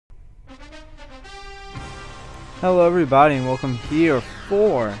Hello everybody and welcome here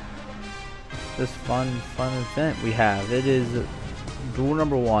for this fun event we have. It is duel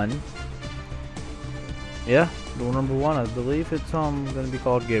number 1. Yeah, duel number 1. I believe it's gonna be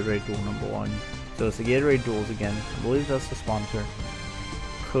called Gatorade duel number 1. So it's the Gatorade duels again. I believe that's the sponsor.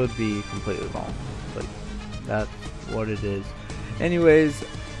 Could be completely wrong, but that's what it is. Anyways,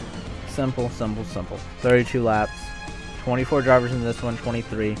 simple. 32 laps, 24 drivers in this one,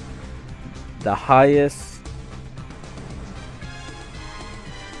 23. The highest.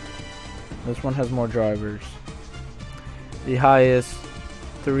 This one has more drivers. The highest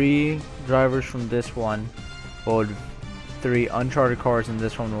 3 drivers from this one, or 3 uncharted cars in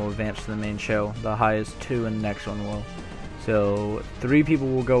this one will advance to the main show. The highest 2 in the next one will. So 3 people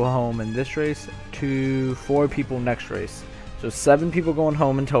will go home in this race, 4 people next race. So 7 people going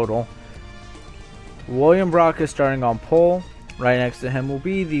home in total. William Brock is starting on pole. Right next to him will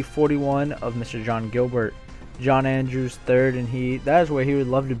be the 41 of Mr. John Gilbert. John Andrews third, and that is where he would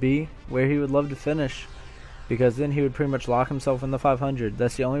love to be, where he would love to finish, because then he would pretty much lock himself in the 500.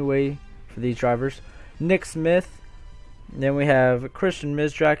 That's the only way for these drivers. Nick Smith, then we have Christian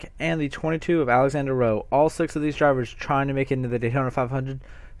Mizrak, and the 22 of Alexander Rowe. All 6 of these drivers trying to make it into the Daytona 500,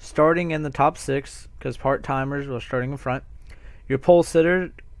 starting in the top 6, because part-timers were starting in front. Your pole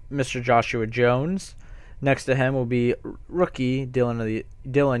sitter, Mr. Joshua Jones. Next to him will be rookie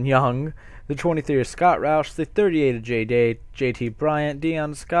Dylan Young. The 23 is Scott Roush. The 38 of JT Bryant,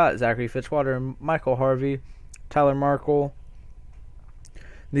 Dion Scott, Zachary Fitzwater, and Michael Harvey, Tyler Markle.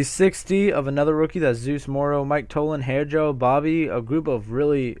 The 60 of another rookie, that's Zeus Morrow, Mike Tolan, Hair Joe, Bobby, a group of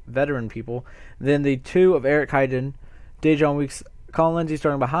really veteran people. Then the 2 of Eric Hyden, Dejon Weeks, Colin Lindsay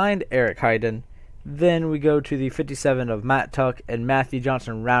starting behind Eric Hyden. Then we go to the 57 of Matt Tuck and Matthew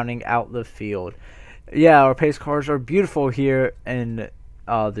Johnson rounding out the field. Yeah, our pace cars are beautiful here in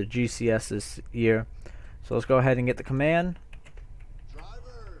the GCS this year. So let's go ahead and get the command.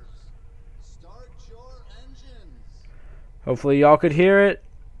 Drivers, start your engines. Hopefully y'all could hear it.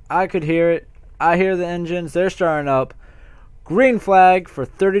 I could hear it. I hear the engines. They're starting up. Green flag for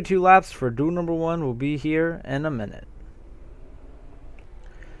 32 laps for duel number 1 will be here in a minute.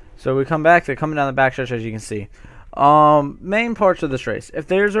 So we come back. They're coming down the backstretch, as you can see. Main parts of this race. If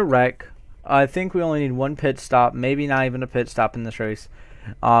there's a wreck, I think we only need 1 pit stop, maybe not even a pit stop in this race.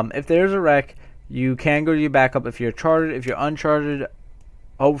 If there's a wreck, you can go to your backup if you're charted. If you're uncharted,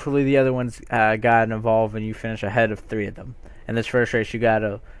 hopefully the other ones got involved and you finish ahead of 3 of them. In this first race, you got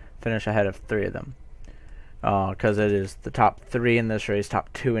to finish ahead of 3 of them, because it is the top 3 in this race,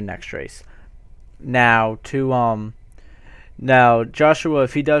 top 2 in next race. Now, Joshua,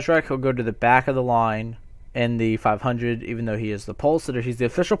 if he does wreck, he'll go to the back of the line in the 500, even though he is the pole sitter. He's the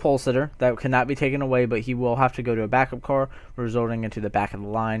official pole sitter. That cannot be taken away, but he will have to go to a backup car, resulting into the back of the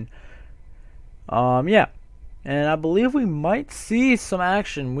line. Yeah. And I believe we might see some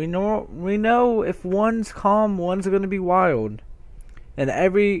action. We know if one's calm, one's going to be wild. And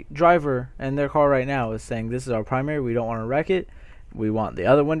every driver in their car right now is saying, this is our primary, we don't want to wreck it. We want the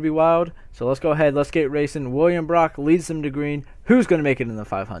other one to be wild. So let's go ahead, let's get racing. William Brock leads them to green. Who's going to make it in the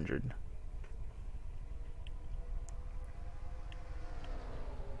 500?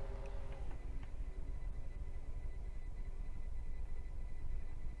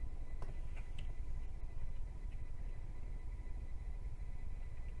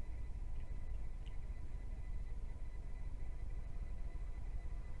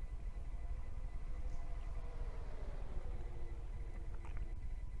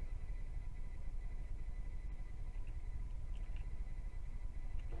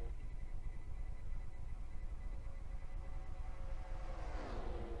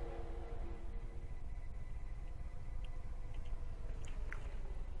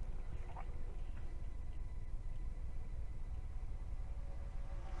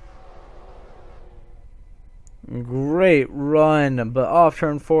 Great run, but off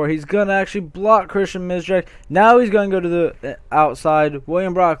turn 4. He's going to actually block Christian Mizrak. Now he's going to go to the outside.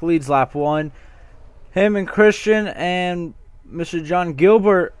 William Brock leads lap 1. Him and Christian and Mr. John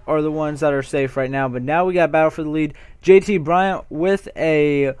Gilbert are the ones that are safe right now. But now we got battle for the lead. JT Bryant with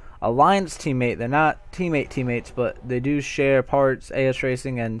a Alliance teammate. They're not teammates, but they do share parts, AS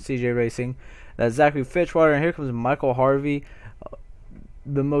Racing and CJ Racing. That's Zachary Fitzwater, and here comes Michael Harvey,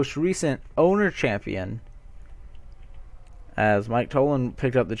 the most recent owner champion, as Mike Tolan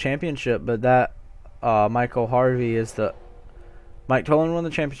picked up the championship, but that Mike Tolan won the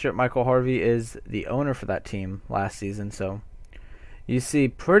championship. Michael Harvey is the owner for that team last season. So you see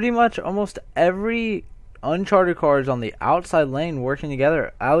pretty much almost every uncharted cars on the outside lane working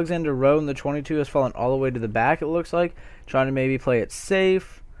together. Alexander Rowe in the 22 has fallen all the way to the back, it looks like, trying to maybe play it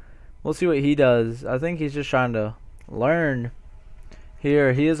safe, We'll see what he does. I think he's just trying to learn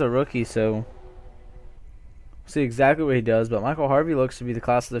here. He is a rookie, so we'll see exactly what he does. But Michael Harvey looks to be the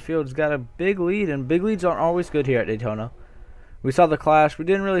class of the field. He's got a big lead, and big leads aren't always good here at Daytona. We saw the clash. We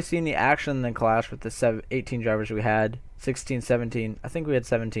didn't really see any action in the clash with the 18 drivers we had. 16, 17. I think we had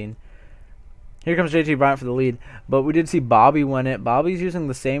 17. Here comes JT Bryant for the lead. But we did see Bobby win it. Bobby's using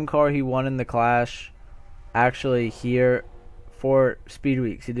the same car he won in the clash actually here for Speed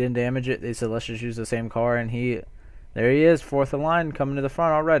Weeks. He didn't damage it. They said, let's just use the same car. And there he is, fourth in line, coming to the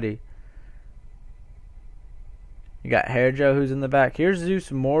front already. You got Hair Joe who's in the back. Here's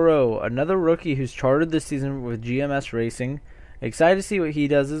Zeus Morrow, another rookie who's chartered this season with GMS Racing. Excited to see what he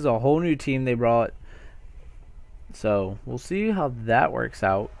does. This is a whole new team they brought. So we'll see how that works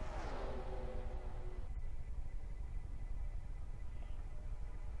out.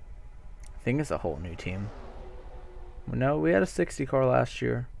 I think it's a whole new team. No, we had a 60 car last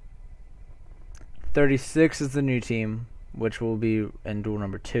year. 36 is the new team, which will be in duel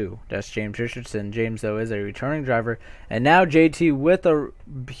number 2. That's James Richardson. James, though, is a returning driver. And now JT with a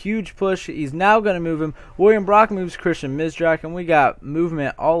huge push. He's now going to move him. William Brock moves Christian Mizrak, and we got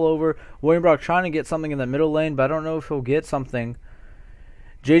movement all over. William Brock trying to get something in the middle lane, but I don't know if he'll get something.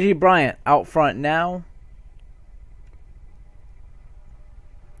 JT Bryant out front now.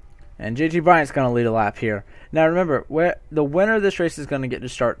 And JT Bryant's going to lead a lap here. Now remember, the winner of this race is going to get to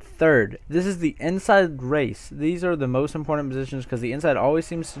start third. This is the inside race. These are the most important positions because the inside always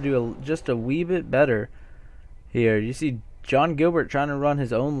seems to do just a wee bit better here. You see John Gilbert trying to run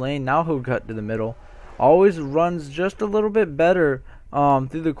his own lane. Now he'll cut to the middle. Always runs just a little bit better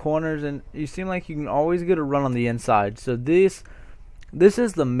through the corners. And you seem like you can always get a run on the inside. So this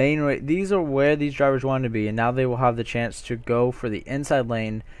is the main race. These are where these drivers want to be. And now they will have the chance to go for the inside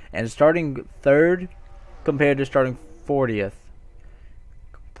lane. And starting third compared to starting 40th,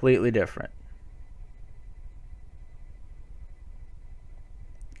 completely different.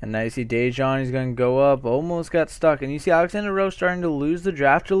 And now you see Dejan, he's going to go up, almost got stuck. And you see Alexander Rowe starting to lose the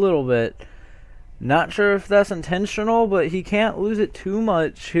draft a little bit. Not sure if that's intentional, but he can't lose it too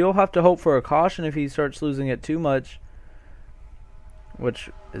much. He'll have to hope for a caution if he starts losing it too much,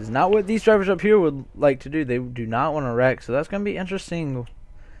 which is not what these drivers up here would like to do. They do not want to wreck, so that's going to be interesting.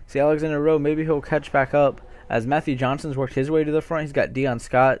 See Alexander Rowe, maybe he'll catch back up as Matthew Johnson's worked his way to the front. He's got Dion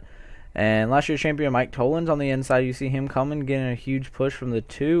Scott. And last year's champion Mike Tolan's on the inside. You see him coming, getting a huge push from the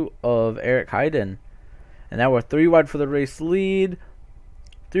 2 of Eric Hayden. And now we're 3 wide for the race lead.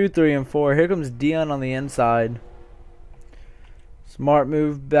 Through 3 and 4. Here comes Dion on the inside. Smart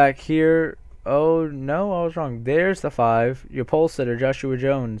move back here. Oh, no, I was wrong. There's the 5. Your pole sitter, Joshua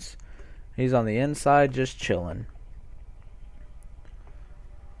Jones. He's on the inside, just chilling.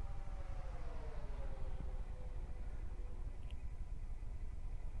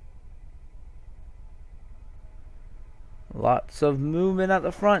 Lots of movement at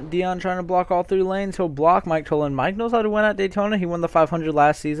the front. Dion trying to block all 3 lanes. He'll block Mike Tolan. Mike knows how to win at Daytona. He won the 500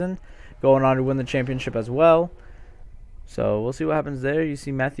 last season. Going on to win the championship as well. So we'll see what happens there. You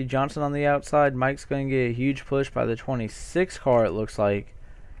see Matthew Johnson on the outside. Mike's going to get a huge push by the 26 car, it looks like.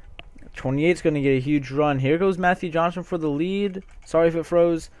 28's going to get a huge run. Here goes Matthew Johnson for the lead. Sorry if it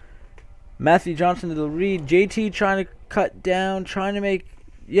froze. Matthew Johnson to the lead. JT trying to cut down. Trying to make...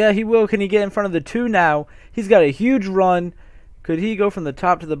 Yeah, he will. Can he get in front of the 2 now? He's got a huge run. Could he go from the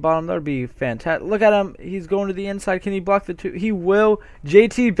top to the bottom? That would be fantastic. Look at him. He's going to the inside. Can he block the 2? He will.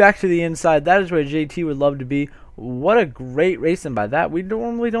 JT back to the inside. That is where JT would love to be. What a great racing by that. We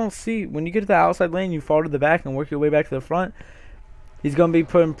normally don't see. When you get to the outside lane, you fall to the back and work your way back to the front. He's going to be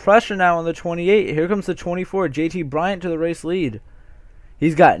putting pressure now on the 28. Here comes the 24. JT Bryant to the race lead.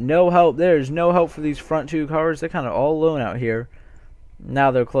 He's got no help. There's no help for these front 2 cars. They're kind of all alone out here.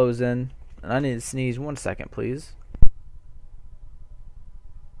 Now they're closing. I need to sneeze 1 second, please.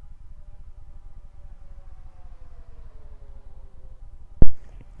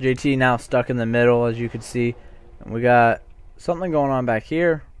 JT now stuck in the middle, as you can see. And we got something going on back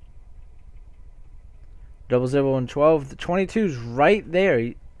here. 0-0 and 12. The 22's right there.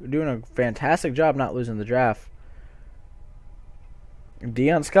 He's doing a fantastic job not losing the draft.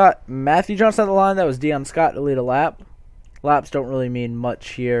 Dion Scott. Matthew Johnson at the line. That was Dion Scott to lead a lap. Laps don't really mean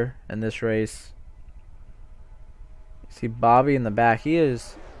much here in this race. You see Bobby in the back. He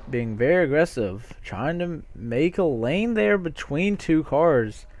is being very aggressive, trying to make a lane there between 2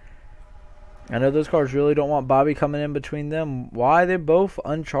 cars. I know those cars really don't want Bobby coming in between them. Why? They're both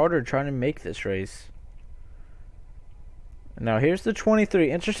uncharted trying to make this race. Now here's the 23.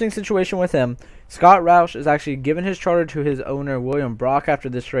 Interesting situation with him. Scott Roush is actually giving his charter to his owner, William Brock, after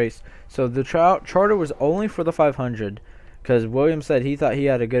this race. So the charter was only for the 500. because Williams said he thought he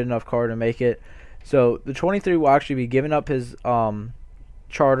had a good enough car to make it. So the 23 will actually be giving up his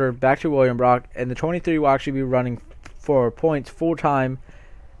charter back to William Brock, and the 23 will actually be running for points full time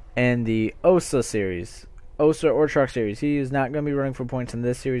in the OSA series, OSA or Truck Series. He is not going to be running for points in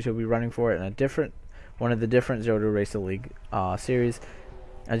this series. He'll be running for it in one of the different Zero to Race the League series.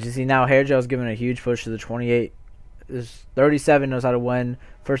 As you see now, Hair Gel is giving a huge push to the 28. This 37 knows how to win.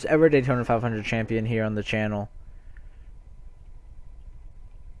 First ever Daytona 500 champion here on the channel.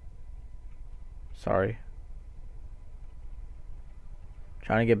 Sorry.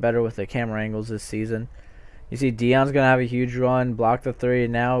 Trying to get better with the camera angles this season. You see Dion's going to have a huge run. Block the 3.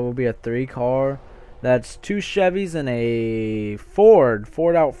 And now it will be a 3 car. That's 2 Chevys and a Ford.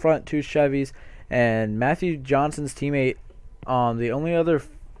 Ford out front, 2 Chevys. And Matthew Johnson's teammate,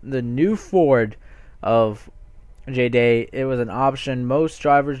 the new Ford of J-Day, it was an option. Most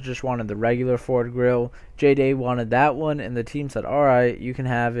drivers just wanted the regular Ford grill. J-Day wanted that one, and the team said, alright, you can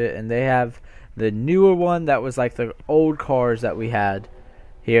have it. And they have the newer one that was like the old cars that we had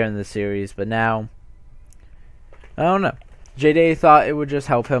here in the series. But now, I don't know. J-Day thought it would just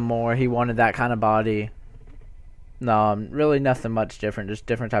help him more. He wanted that kind of body. No, really nothing much different. Just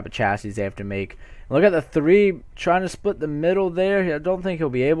different type of chassis they have to make. Look at the 3 trying to split the middle there. I don't think he'll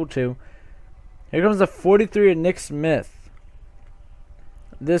be able to. Here comes the 43 of Nick Smith.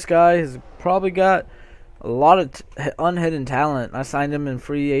 This guy has probably got a lot of unhidden talent. I signed him in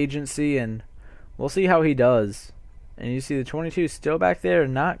free agency, and we'll see how he does. And you see the 22 still back there,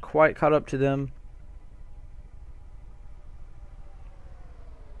 not quite caught up to them.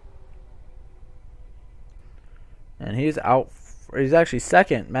 And he's actually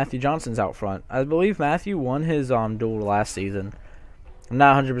second. Matthew Johnson's out front. I believe Matthew won his duel last season. I'm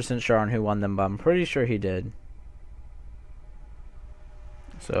not 100% sure on who won them, but I'm pretty sure he did.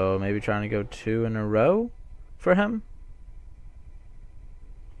 So maybe trying to go 2 in a row for him.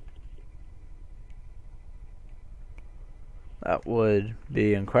 That would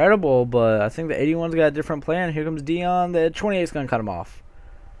be incredible, but I think the 81's got a different plan. Here comes Dion. The 28's going to cut him off.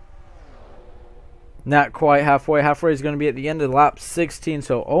 Not quite halfway. Halfway is going to be at the end of lap 16,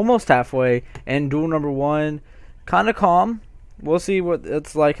 so almost halfway. And duel number 1, kind of calm. We'll see what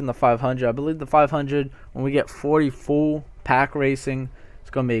it's like in the 500. I believe the 500, when we get 40 full pack racing,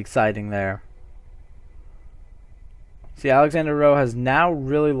 it's going to be exciting there. See, Alexander Rowe has now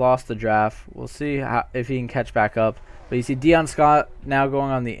really lost the draft. We'll see if he can catch back up. But you see Dion Scott now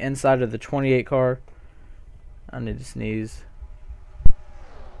going on the inside of the 28 car. I need to sneeze.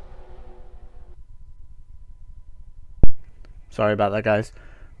 Sorry about that, guys.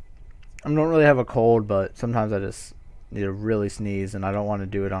 I don't really have a cold, but sometimes I just need to really sneeze, and I don't want to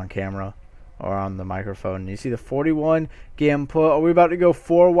do it on camera or on the microphone. You see the 41 getting put. Are we about to go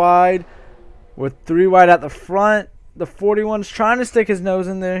 4 wide with 3 wide at the front? The 41's trying to stick his nose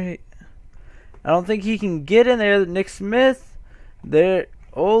in there. I don't think he can get in there. Nick Smith there.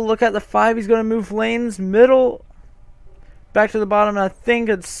 Oh, look at the 5. He's going to move lanes middle back to the bottom, and I think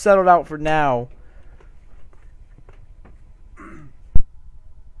it's settled out for now.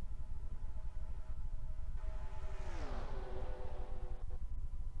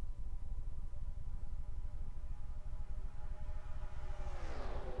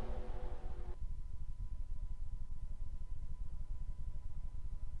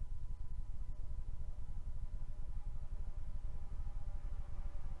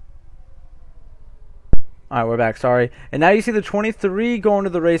 Alright, we're back. Sorry. And now you see the 23 going to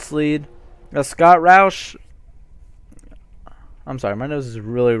the race lead. Scott Roush. I'm sorry. My nose is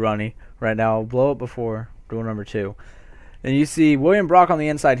really runny right now. I'll blow it before duel number 2. And you see William Brock on the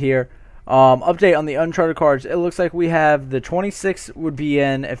inside here. Update on the uncharted cards. It looks like we have the 26 would be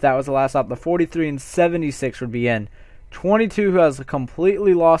in if that was the last stop. The 43 and 76 would be in. 22 who has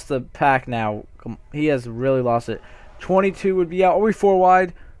completely lost the pack now. He has really lost it. 22 would be out. Are we 4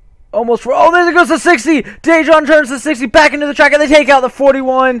 wide? Almost for. Oh, there it goes to 60. Dejon turns to 60 back into the track, and they take out the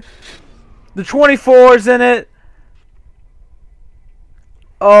 41. The 24 is in it.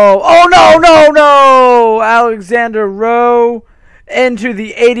 Oh no! Alexander Rowe into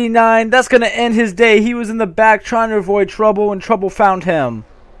the 89. That's going to end his day. He was in the back trying to avoid trouble, and trouble found him.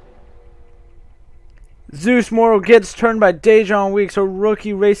 Zeus Morrow gets turned by Dejon Weeks, a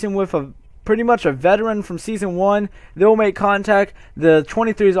rookie racing with pretty much a veteran from season 1. They'll make contact. The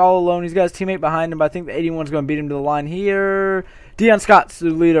 23 is all alone. He's got his teammate behind him, but I think the 81 is going to beat him to the line here. Dion Scott's the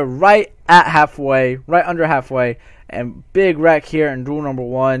leader right at halfway, right under halfway, and big wreck here in duel number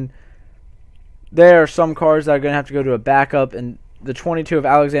 1. There are some cars that are going to have to go to a backup, and the 22 of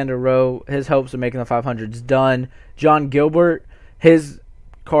Alexander Rowe, his hopes of making the 500 is done. John Gilbert, his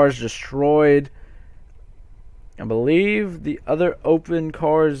car is destroyed. I believe the other open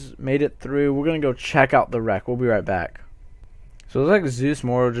cars made it through. We're going to go check out the wreck. We'll be right back. So it looks like Zeus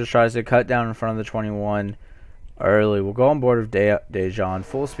Moro just tries to cut down in front of the 21 early. We'll go on board with Dejan.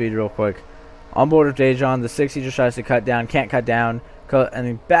 Full speed real quick. On board with Dejan. The 60 just tries to cut down. Can't cut down. And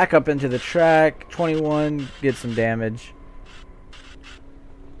then back up into the track. 21 gets some damage.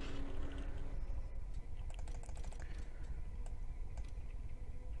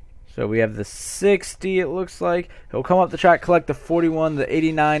 So we have the 60, it looks like. He'll come up the track, collect the 41, the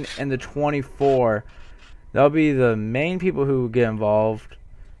 89, and the 24. That'll be the main people who get involved.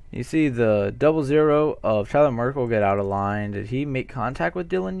 You see the 00 of Tyler Merkel get out of line. Did he make contact with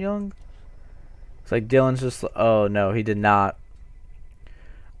Dylan Young? It's like Dylan's just... Oh, no, he did not.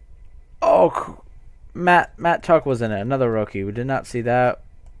 Oh, Matt Tuck was in it. Another rookie. We did not see that.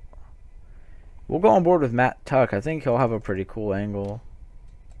 We'll go on board with Matt Tuck. I think he'll have a pretty cool angle.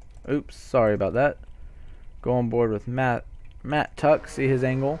 Oops, sorry about that. Go on board with Matt Tuck. See his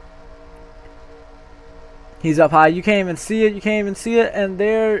angle. He's up high. You can't even see it. You can't even see it. And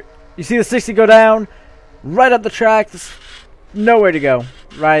there, you see the 60 go down. Right up the track. There's nowhere to go.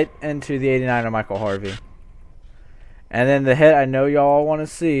 Right into the 89 of Michael Harvey. And then the hit I know y'all want to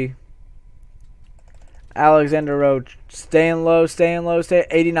see. Alexander Roach staying low, staying low,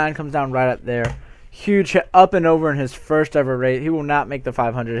 89 comes down right up there. Huge hit up and over in his first ever race. He will not make the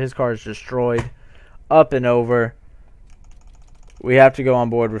 500. His car is destroyed. Up and over. We have to go on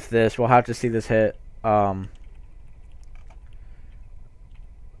board with this. We'll have to see this hit. You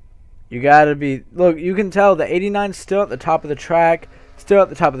gotta be... Look, you can tell the 89's still at the top of the track. Still at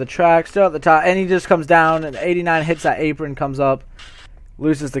the top of the track. Still at the top. And he just comes down. And 89 hits that apron, comes up.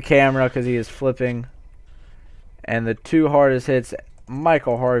 Loses the camera because he is flipping. And the two hardest hits,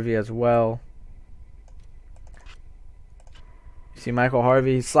 Michael Harvey as well. See Michael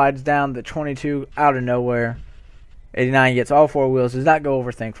Harvey, he slides down the 22 out of nowhere. 89 gets all four wheels, does not go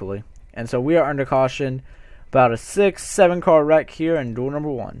over thankfully. And so we are under caution. About a 6-7 car wreck here in duel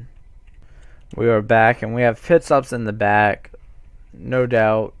number 1. We are back and we have pit stops in the back. No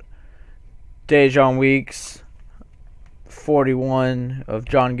doubt. Dejan Weeks, 41 of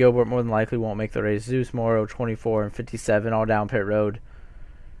John Gilbert more than likely won't make the race. Zeus Moro, 24 and 57 all down pit road.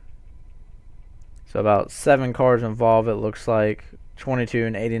 So about 7 cars involved, it looks like. 22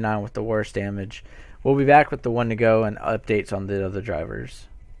 and 89 with the worst damage. We'll be back with the 1 to go and updates on the other drivers.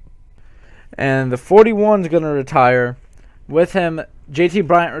 And the 41 is going to retire. With him, JT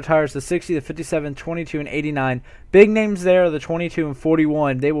Bryant retires the 60, the 57, 22, and 89. Big names there, the 22 and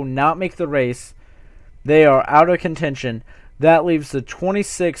 41. They will not make the race. They are out of contention. That leaves the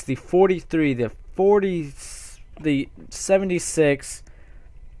 26, the 43, the 40, the 76,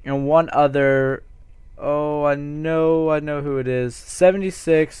 and one other... Oh, I know who it is.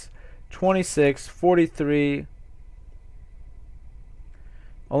 76, 26, 43.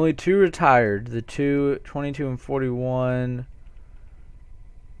 Only 2 retired. The 22 and 41.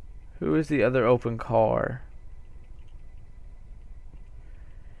 Who is the other open car?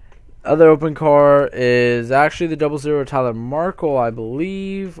 Other open car is actually the 00 Tyler Markle, I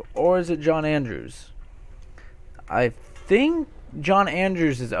believe. Or is it John Andrews? I think John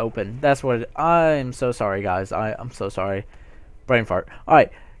Andrews is open. That's what I'm so sorry, guys. I'm so sorry. Brain fart.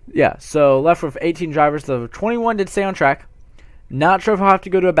 Alright. Yeah, so left with 18 drivers. The 21 did stay on track. Not sure if I'll have to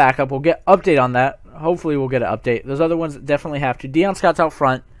go to a backup. We'll get update on that. Hopefully we'll get an update. Those other ones definitely have to. Dion Scott's out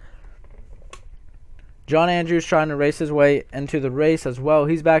front. John Andrews trying to race his way into the race as well.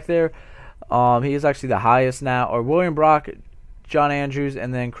 He's back there. He is actually the highest now. Or William Brock, John Andrews,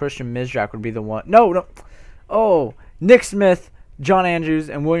 and then Christian Mizrak would be the one. No. Oh, Nick Smith, John Andrews,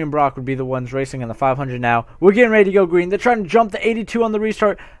 and William Brock would be the ones racing in the 500 now. We're getting ready to go green. They're trying to jump the 82 on the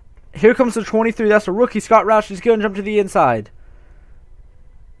restart. Here comes the 23. That's a rookie, Scott Roush. He's going to jump to the inside.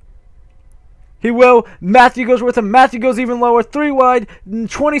 He will. Matthew goes with him. Matthew goes even lower. 3 wide.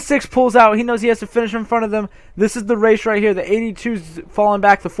 26 pulls out. He knows he has to finish in front of them. This is the race right here. The 82's falling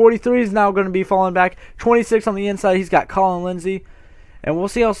back. The 43 is now going to be falling back. 26 on the inside. He's got Colin Lindsay. And we'll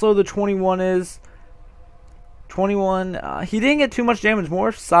see how slow the 21 is. 21. He didn't get too much damage.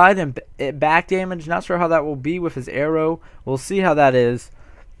 More side and back damage. Not sure how that will be with his aero. We'll see how that is.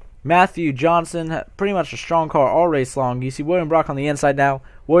 Matthew Johnson, pretty much a strong car all race long. You see William Brock on the inside now.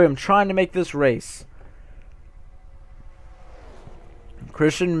 William trying to make this race.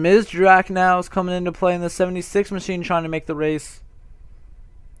 Christian Mizrak now is coming into play in the 76 machine trying to make the race.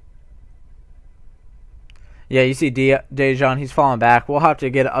 Yeah, you see Dejan, he's falling back. We'll have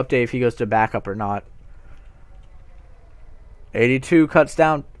to get an update if he goes to backup or not. 82 cuts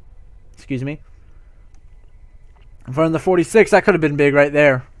down. Excuse me. In front of the 46, that could have been big right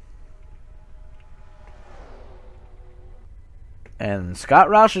there. And Scott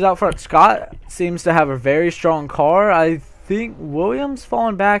Roush is out front. Scott seems to have a very strong car. I think Williams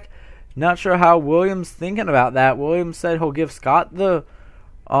falling back. Not sure how Williams thinking about that. Williams said he'll give Scott the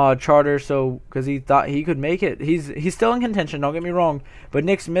charter, so because he thought he could make it. He's still in contention. Don't get me wrong, but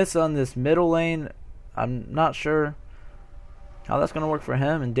Nick Smith's on this middle lane. I'm not sure how that's gonna work for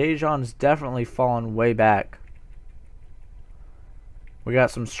him. And Dejon's definitely fallen way back. We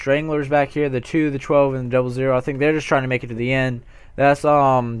got some stranglers back here, the 2, the 12, and the 00. I think they're just trying to make it to the end. That's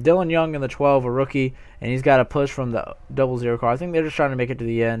Dylan Young in the 12, a rookie, and he's got a push from the 00 car. I think they're just trying to make it to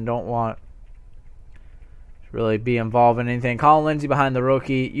the end. Don't want to really be involved in anything. Colin Lindsay behind the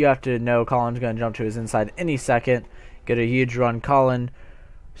rookie. You have to know Colin's going to jump to his inside any second. Get a huge run. Colin,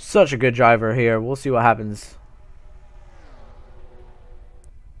 such a good driver here. We'll see what happens.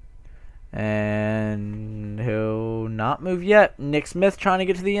 And he'll not move yet. Nick Smith trying to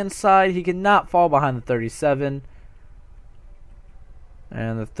get to the inside. He cannot fall behind the 37.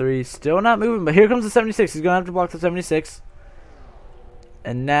 And the 3 still not moving. But here comes the 76. He's going to have to block the 76.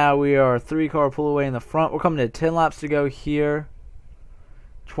 And now we are 3-car pull away in the front. We're coming to 10 laps to go here.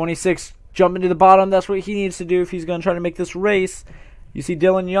 26 jumping to the bottom. That's what he needs to do if he's going to try to make this race. You see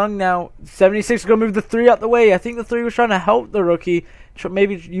Dylan Young now. 76 is going to move the 3 out the way. I think the 3 was trying to help the rookie.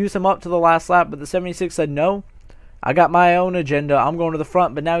 Maybe use him up to the last lap. But the 76 said, no, I got my own agenda. I'm going to the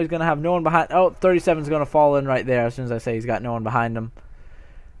front. But now he's going to have no one behind. Oh, 37 is going to fall in right there as soon as I say he's got no one behind him.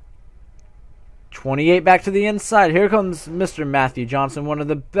 28 back to the inside. Here comes Mr. Matthew Johnson, one of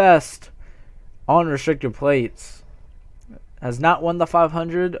the best on restrictor plates. Has not won the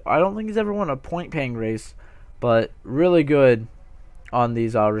 500. I don't think he's ever won a point-paying race, but really good on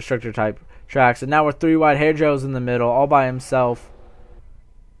these restrictor type tracks. And now we're 3 wide. Hair Joe's in the middle, all by himself.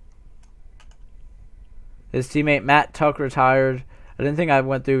 His teammate Matt Tuck retired. I didn't think I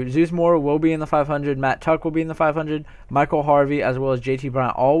went through. Zeus Moore will be in the 500. Matt Tuck will be in the 500. Michael Harvey as well as JT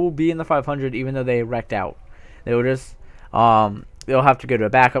Bryant all will be in the 500, even though they wrecked out. They will just they'll have to go to a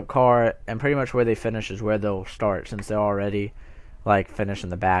backup car, and pretty much where they finish is where they'll start, since they're already like finish in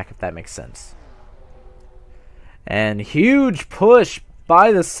the back, if that makes sense. And huge push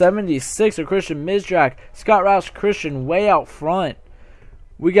by the 76 of Christian Mizrak. Scott Roush Christian way out front.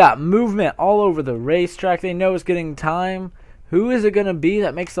 We got movement all over the racetrack. They know it's getting time. Who is it going to be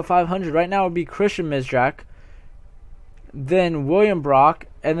that makes the 500? Right now it would be Christian Mizrak. Then William Brock.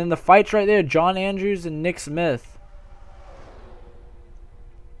 And then the fight's right there. John Andrews and Nick Smith.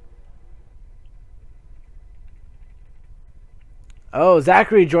 Oh,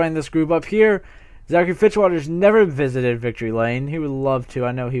 Zachary joined this group up here. Zachary Fitzwater's never visited Victory Lane. He would love to.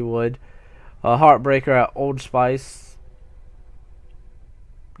 I know he would. A heartbreaker at Old Spice.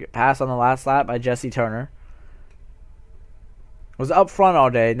 Get passed on the last lap by Jesse Turner. Was up front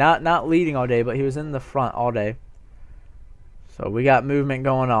all day. Not leading all day, but he was in the front all day. So we got movement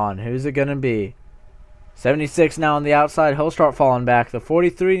going on. Who's it going to be? 76 now on the outside. He'll start falling back. The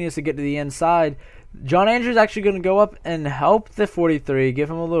 43 needs to get to the inside. John Andrews actually going to go up and help the 43. Give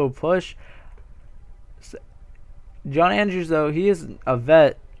him a little push. John Andrews, though, he is a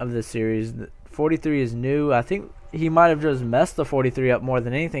vet of this series. The 43 is new. I think he might have just messed the 43 up more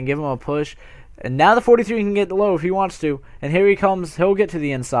than anything. Give him a push. And now the 43 can get low if he wants to. And here he comes. He'll get to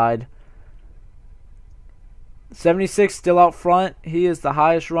the inside. 76 still out front. He is the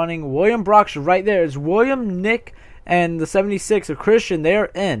highest running. William Brock's right there. It's William, Nick, and the 76 of Christian.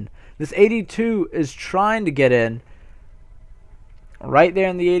 They're in. This 82 is trying to get in. Right there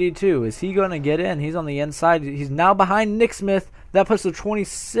in the 82. Is he going to get in? He's on the inside. He's now behind Nick Smith. That puts the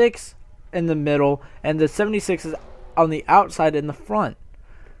 26 in the middle. And the 76 is on the outside in the front.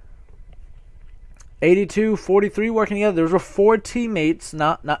 82, 43 working together. There were 4 teammates.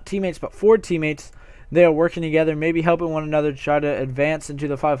 Not teammates, but 4 teammates. They are working together. Maybe helping one another to try to advance into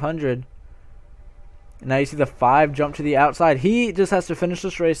the 500. And now you see the 5 jump to the outside. He just has to finish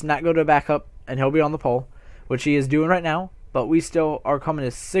this race, not go to backup, and he'll be on the pole, which he is doing right now. But we still are coming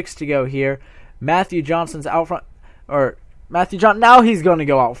to 6 to go here. Matthew Johnson's out front. Now he's going to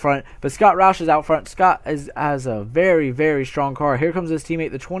go out front. But Scott Roush is out front. Scott has a very, very strong car. Here comes his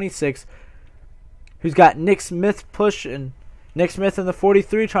teammate, the 26, who's got Nick Smith pushing. Nick Smith in the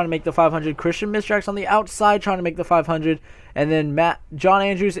 43 trying to make the 500. Christian Mistrak's on the outside trying to make the 500. And then John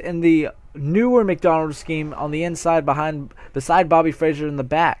Andrews in the newer McDonald's scheme on the inside beside Bobby Fraser in the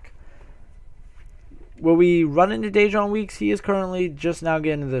back. Will we run into Dejon Weeks? He is currently just now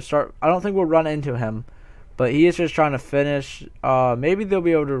getting to the start. I don't think we'll run into him, but he is just trying to finish. Maybe they'll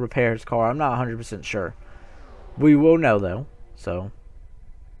be able to repair his car. I'm not 100% sure. We will know, though. So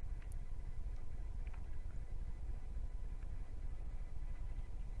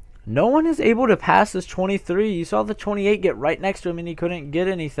No one is able to pass this 23. You saw the 28 get right next to him and he couldn't get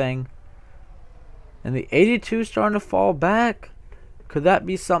anything. And the 82 starting to fall back. Could that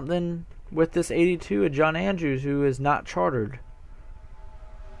be something with this 82 of John Andrews, who is not chartered?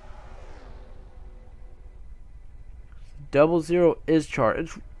 00 is chartered.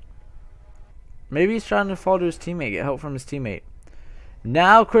 Maybe he's trying to fall to his teammate, get help from his teammate.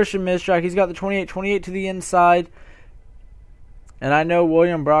 Now Christian Mistrach, he's got the 28 to the inside. And I know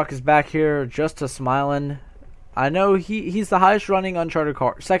William Brock is back here just a smiling. I know he's the highest running uncharted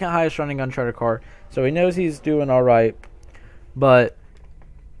car, second highest running uncharted car. So he knows he's doing all right. But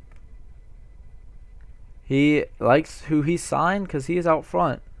he likes who he signed because he is out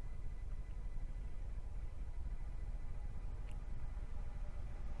front.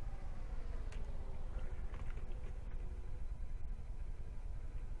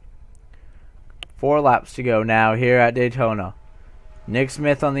 Four laps to go now here at Daytona. Nick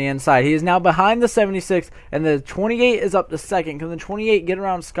Smith on the inside. He is now behind the 76, and the 28 is up to second. Can the 28 get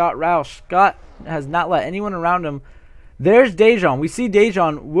around Scott Roush? Scott has not let anyone around him. There's Dejan. We see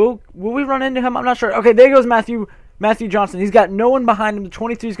Dejan. Will we run into him? I'm not sure. Okay, there goes Matthew Johnson. He's got no one behind him. The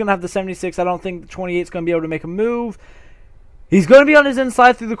 23 is going to have the 76. I don't think the 28 is going to be able to make a move. He's going to be on his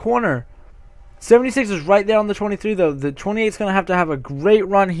inside through the corner. 76 is right there on the 23, though. The 28 is going to have a great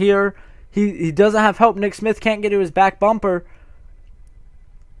run here. He doesn't have help. Nick Smith can't get to his back bumper.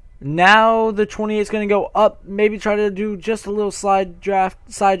 Now the 28 is going to go up, maybe try to do just a little side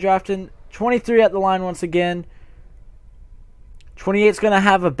drafting. 23 at the line once again. 28 is going to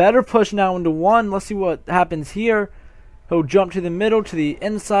have a better push now into 1. Let's see what happens here. He'll jump to the middle, to the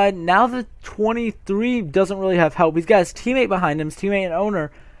inside. Now the 23 doesn't really have help. He's got his teammate behind him, his teammate and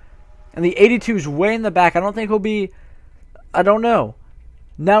owner. And the 82 is way in the back. I don't think he'll be, I don't know.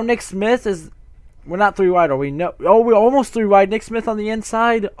 Now Nick Smith is... We're not 3 wide, are we? No. Oh, we're almost 3 wide. Nick Smith on the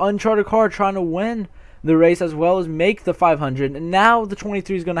inside. Uncharted car trying to win the race as well as make the 500. And now the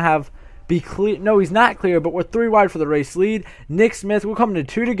 23 is going to be clear. No, he's not clear, but we're 3 wide for the race lead. Nick Smith, we're coming to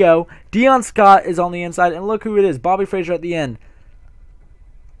 2 to go. Dion Scott is on the inside. And look who it is. Bobby Fraser at the end.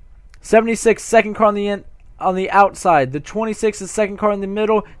 76, second car on the outside. The 26 is second car in the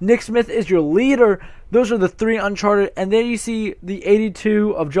middle. Nick Smith is your leader. Those are the 3 uncharted. And there you see the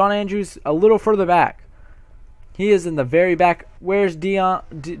 82 of John Andrews a little further back. He is in the very back. Where's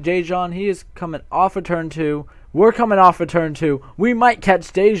Dejan? He is coming off of turn 2. We're coming off of turn 2. We might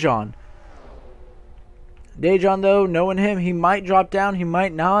catch Dejan. Dejan, though, knowing him, he might drop down. He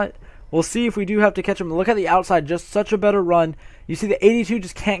might not. We'll see if we do have to catch him. Look at the outside. Just such a better run. You see the 82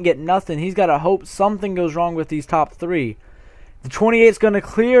 just can't get nothing. He's got to hope something goes wrong with these top 3. The 28 is going to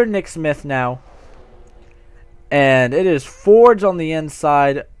clear Nick Smith now. And it is Fords on the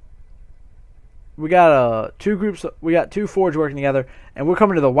inside. We got 2 groups. We got 2 Fords working together. And we're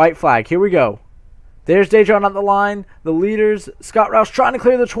coming to the white flag. Here we go. There's Dejan on the line. The leaders. Scott Roush trying to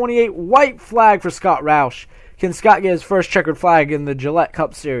clear the 28. White flag for Scott Roush. Can Scott get his first checkered flag in the Gillette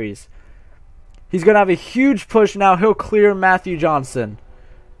Cup Series? He's going to have a huge push now. He'll clear Matthew Johnson.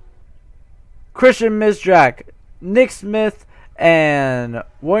 Christian Mistrach, Nick Smith, and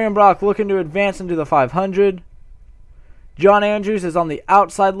William Brock looking to advance into the 500. John Andrews is on the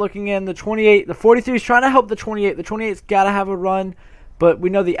outside looking in. The 28, the 43 is trying to help the 28. The 28's got to have a run, but we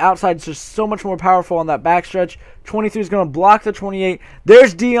know the outside is just so much more powerful on that backstretch. 23 is going to block the 28.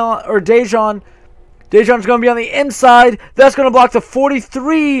 There's Dejan. Dejan's going to be on the inside. That's going to block the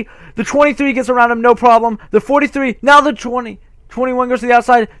 43. The 23 gets around him, no problem. The 43, now the 20. 21 goes to the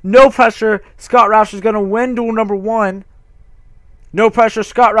outside. No pressure. Scott Roush is going to win duel number 1. No pressure.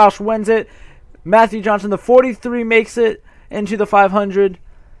 Scott Roush wins it. Matthew Johnson, the 43, makes it into the 500.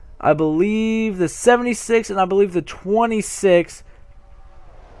 I believe the 76 and I believe the 26.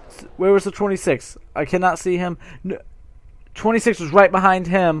 Where was the 26? I cannot see him. 26 was right behind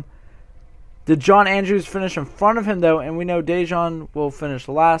him. Did John Andrews finish in front of him, though? And we know Dejan will finish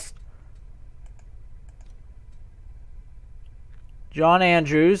last. John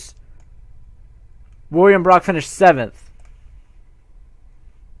Andrews. William Brock finished 7th.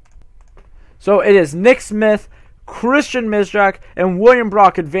 So it is Nick Smith, Christian Mistrach, and William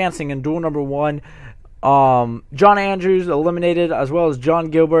Brock advancing in duel number 1. John Andrews eliminated, as well as John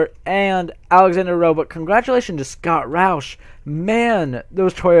Gilbert and Alexander Rowe. But congratulations to Scott Roush. Man,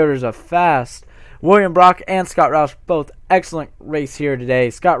 those Toyotas are fast. William Brock and Scott Roush, both excellent race here today.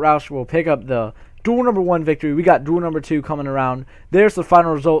 Scott Roush will pick up the duel number 1 victory. We got duel number 2 coming around. There's the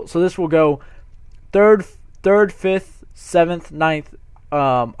final result. So this will go 3rd, 5th, 7th,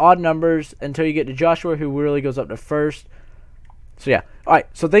 9th, odd numbers until you get to Joshua, who really goes up to 1st. So yeah. Alright,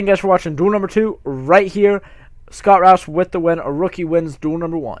 so thank you guys for watching duel number 2 right here. Scott Roush with the win. A rookie wins duel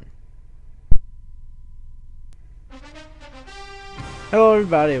number 1. Hello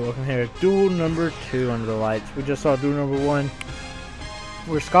everybody, welcome here at duel number 2 under the lights. We just saw duel number 1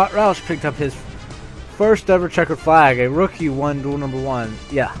 where Scott Roush picked up his first ever checkered flag. A rookie won duel number 1.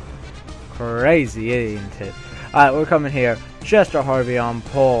 Yeah, crazy, ain't it? Alright, we're coming here. Chester Harvey on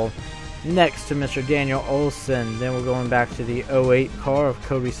pole. Next to Mr. Daniel Olson. Then we're going back to the 08 car of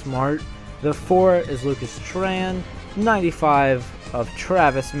Cody Smart. The 4 is Lucas Tran. 95 of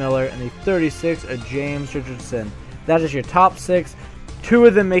Travis Miller. And the 36 of James Richardson. That is your top 6. 2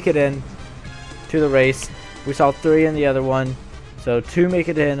 of them make it in to the race. We saw 3 in the other one. So 2 make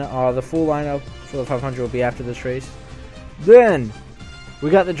it in. The full lineup for the 500 will be after this race. Then we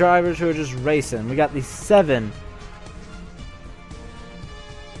got the drivers who are just racing. We got the 7.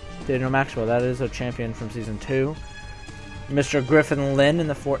 Daniel Maxwell, that is a champion from Season 2. Mr. Griffin Lynn in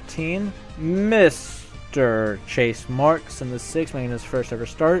the 14. Mr. Chase Marks in the 6, making his first ever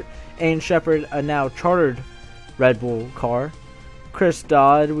start. Ain Shepard, a now chartered Red Bull car. Chris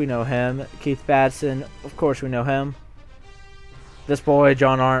Dodd, we know him. Keith Batson, of course we know him. This boy,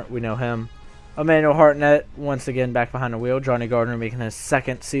 John Arndt, we know him. Emmanuel Hartnett, once again back behind the wheel. Johnny Gardner making his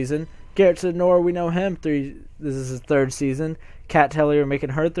 2nd season. Garrett Sidnor, we know him. This is his 3rd season. Kat Tellier making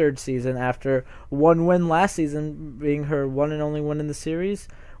her 3rd season after 1 win last season, being her 1 and only win in the series.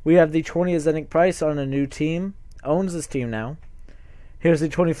 We have the 20 of Zenick Price on a new team. Owns this team now. Here's the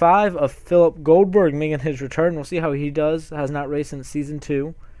 25 of Philip Goldberg making his return. We'll see how he does. Has not raced since Season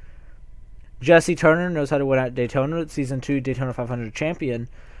 2. Jesse Turner knows how to win at Daytona. Season 2 Daytona 500 champion.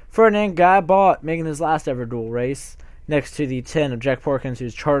 Ferdinand Gabbott making his last ever dual race. Next to the 10 of Jack Porkins,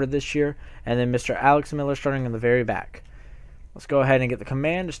 who's chartered this year. And then Mr. Alex Miller starting in the very back. Let's go ahead and get the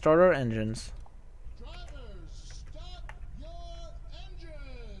command to start our engines. Drivers, start your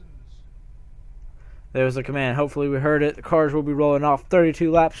engines. There's the command. Hopefully we heard it. The cars will be rolling off 32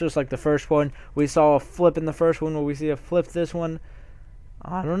 laps just like the first one. We saw a flip in the first one. Will we see a flip this one?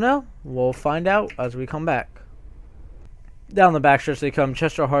 I don't know. We'll find out as we come back. Down the backstretch they come.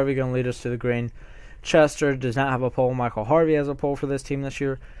 Chester Harvey going to lead us to the green. Chester does not have a pole. Michael Harvey has a pole for this team this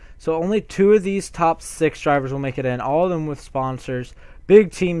year. So only 2 of these top 6 drivers will make it in. All of them with sponsors.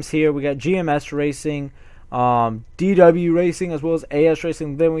 Big teams here. We got GMS Racing, DW Racing, as well as AS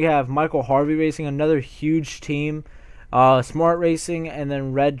Racing. Then we have Michael Harvey Racing, another huge team. Smart Racing, and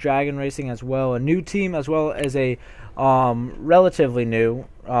then Red Dragon Racing as well. A new team as well as a relatively new,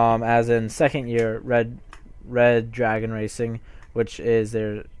 as in 2nd year, Red Dragon Racing, which is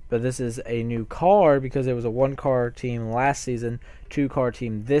their... But this is a new car because it was a 1-car team last season, 2-car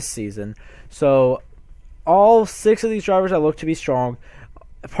team this season. So all 6 of these drivers I look to be strong.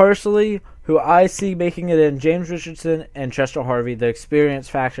 Personally, who I see making it in, James Richardson and Chester Harvey, the experience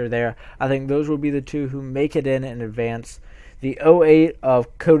factor there. I think those will be the 2 who make it in advance. The 08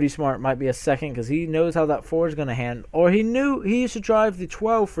 of Cody Smart might be a 2nd because he knows how that 4 is going to handle. Or he used to drive the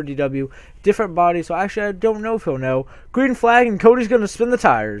 12 for DW. Different body, so actually I don't know if he'll know. Green flag, and Cody's going to spin the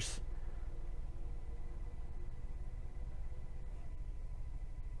tires.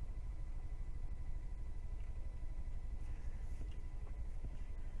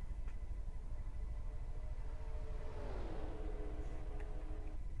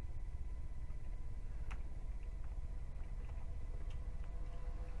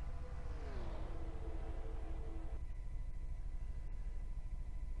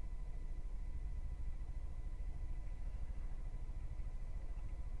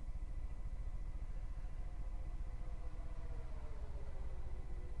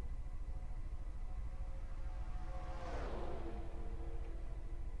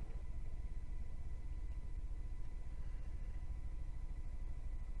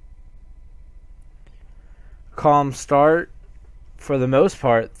 Calm start for the most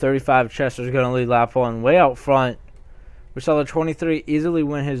part. 35 Chester's going to lead lap 1 way out front. We saw the 23 easily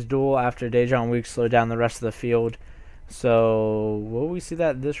win his duel after Dejon Weeks slowed down the rest of the field. So will we see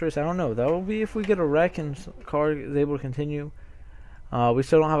that this race? I don't know. That will be if we get a wreck and the car is able to continue. We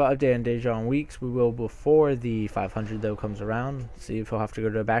still don't have an update on Dejon Weeks. We will before the 500 though comes around. See if he'll have to go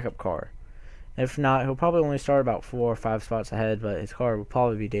to a backup car. If not, he'll probably only start about 4 or 5 spots ahead, but his car will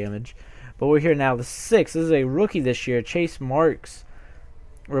probably be damaged. But we're here now. The 6. This is a rookie this year. Chase Marks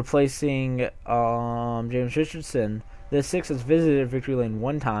replacing James Richardson. The 6 has visited Victory Lane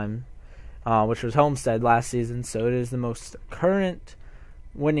 1 time, which was Homestead last season. So it is the most current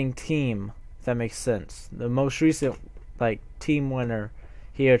winning team, if that makes sense. The most recent team winner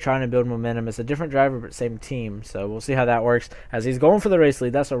here, trying to build momentum. It's a different driver, but same team. So we'll see how that works as he's going for the race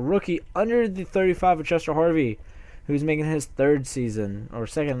lead. That's a rookie under the 35 of Chester Harvey, who's making his 3rd season, or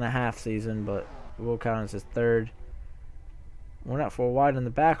 2.5 season, but we'll count as his third. We're not 4 wide in the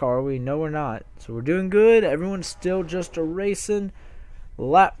back, are we? No, we're not. So we're doing good. Everyone's still just a racing.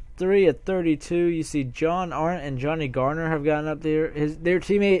 Lap 3 at 32. You see John Arndt and Johnny Garner have gotten up there. Their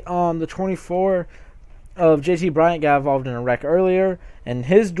teammate, the 24 of JT Bryant, got involved in a wreck earlier. And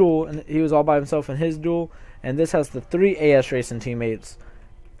his duel, and he was all by himself in his duel. And this has the 3 AS Racing teammates.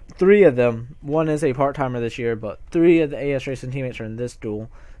 3 of them. One is a part-timer this year, but 3 of the AS Racing teammates are in this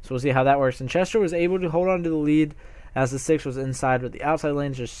duel. So we'll see how that works. And Chester was able to hold on to the lead as the 6 was inside, but the outside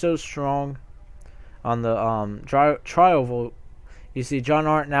lanes are so strong on the tri-oval. You see John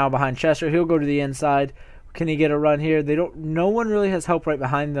Arndt now behind Chester. He'll go to the inside. Can he get a run here? No one really has help right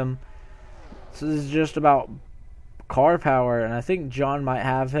behind them. So this is just about car power, and I think John might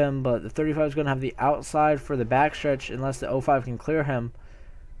have him, but the 35 is going to have the outside for the backstretch unless the 05 can clear him.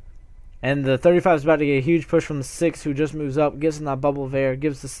 And the 35 is about to get a huge push from the 6, who just moves up, gets in that bubble of air,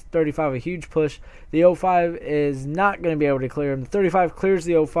 gives the 35 a huge push. The 05 is not going to be able to clear him. The 35 clears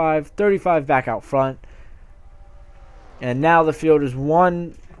the 05, 35 back out front. And now the field is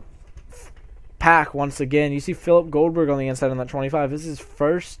one pack once again. You see Philip Goldberg on the inside on that 25. This is his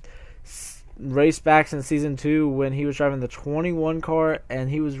first race back since Season 2 when he was driving the 21 car, and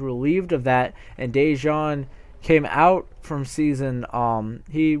he was relieved of that. And Dejan came out from season,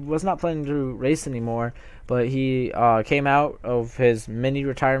 he was not planning to race anymore, but he came out of his mini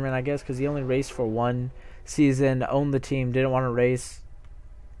retirement, I guess, because he only raced for 1 season, owned the team, didn't want to race.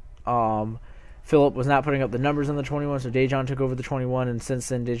 Philip was not putting up the numbers in the 21, so Dejan took over the 21, and since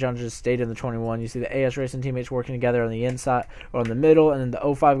then Dejan just stayed in the 21. You see the AS Racing teammates working together on the inside, or on the middle, and then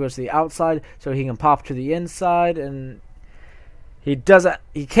the 05 goes to the outside, so he can pop to the inside, and he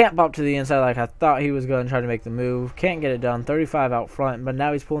can't pop to the inside like I thought he was going to try to make the move. Can't get it done. 35 out front, but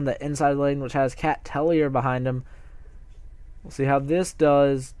now he's pulling the inside lane, which has Cat Tellier behind him. We'll see how this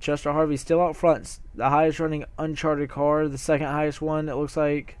does. Chester Harvey still out front. The highest running Uncharted car. The second highest one, it looks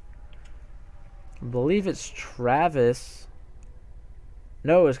like. I believe it's Travis.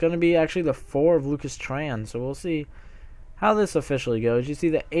 No, it's going to be actually the 4 of Lucas Tran. So we'll see how this officially goes. You see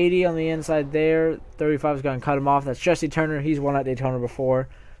the 80 on the inside there. 35 is going to cut him off. That's Jesse Turner. He's won at Daytona before.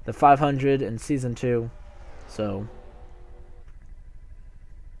 The 500 in Season 2. So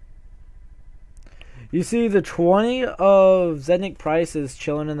you see the 20 of Zednik Price is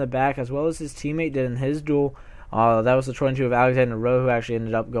chilling in the back, as well as his teammate did in his duel. That was the 22 of Alexander Rowe, who actually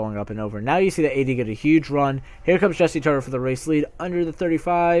ended up going up and over. Now you see the 80 get a huge run. Here comes Jesse Turner for the race lead under the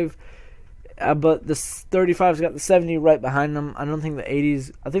 35. But the 35's got the 70 right behind him. I think the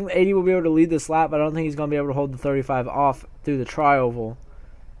 80 will be able to lead this lap, but I don't think he's going to be able to hold the 35 off through the tri-oval.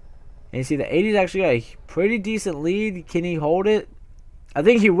 And you see the 80's actually got a pretty decent lead. Can he hold it? I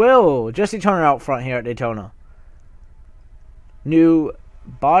think he will. Jesse Turner out front here at Daytona. New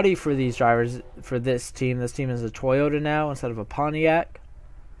body for these drivers, for this team. This team is a Toyota now instead of a Pontiac.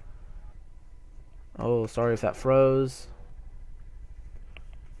 Oh, sorry if that froze.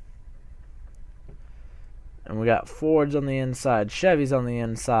 And we got Fords on the inside. Chevys on the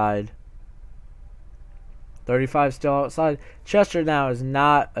inside. 35 still outside. Chester now is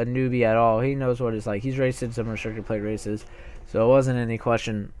not a newbie at all. He knows what it's like. He's raced in some restricted plate races. So it wasn't any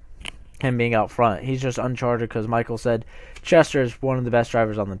question him being out front. He's just uncharted because Michael said Chester is one of the best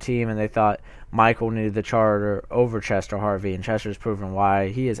drivers on the team. And they thought Michael needed the charter over Chester Harvey. And Chester's proven why.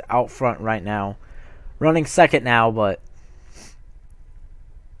 He is out front right now. Running second now, but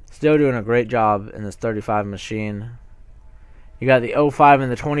still doing a great job in this 35 machine. You got the 05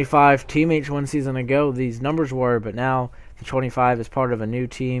 and the 25 teammates 1 season ago. These numbers were, but now the 25 is part of a new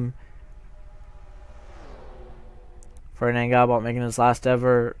team. Ferdinand Galbot making his last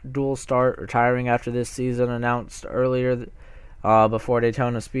ever dual start, retiring after this season, announced earlier before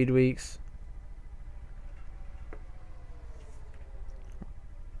Daytona Speed Weeks.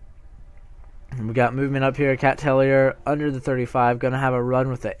 And we got movement up here. Cat Tellier under the 35. Going to have a run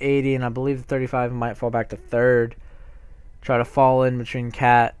with the 80. And I believe the 35 might fall back to third. Try to fall in between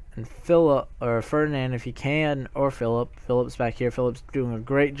Cat and Philip, or Ferdinand if he can, or Philip. Philip's back here. Philip's doing a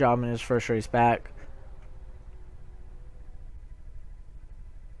great job in his first race back.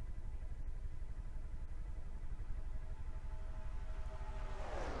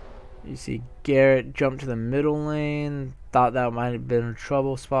 You see Garrett jump to the middle lane. Thought that might have been a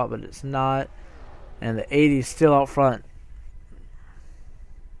trouble spot, but it's not. And the 80 is still out front.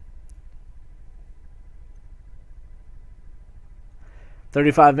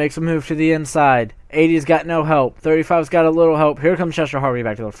 .35 makes a move to the inside. 80's got no help. 35's got a little help. Here comes Chester Harvey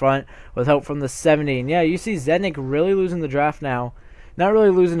back to the front with help from the 70. And yeah, you see Zednik really losing the draft now. Not really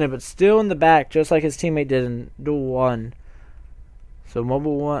losing it, but still in the back, just like his teammate did in Duel 1. So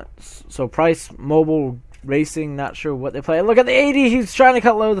Mobile wants. So Price Mobile Racing. Not sure what they play. Look at the 80. He's trying to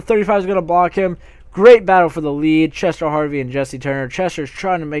cut low. The 35 is going to block him. Great battle for the lead. Chester Harvey and Jesse Turner. Chester's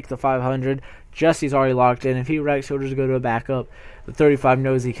trying to make the 500. Jesse's already locked in. If he wrecks, he'll just go to a backup. The 35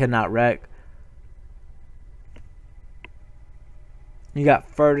 knows he cannot wreck. You got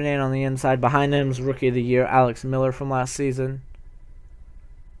Ferdinand on the inside. Behind him is Rookie of the Year, Alex Miller from last season.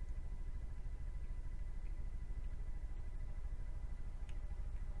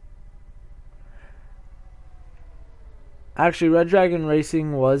 Actually, Red Dragon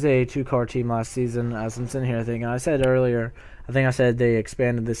Racing was a 2-car team last season, as I'm sitting here thinking. I said earlier, I think I said they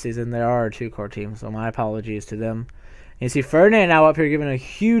expanded this season. They are a 2-car team, so my apologies to them. And you see Ferdinand now up here giving a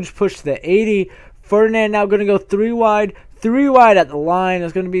huge push to the 80. Ferdinand now going to go 3 wide. 3 wide at the line.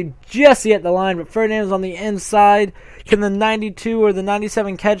 It's going to be Jesse at the line, but Ferdinand's on the inside. Can the 92 or the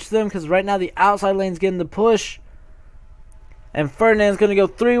 97 catch them? Because right now the outside lane's getting the push. And Ferdinand's going to go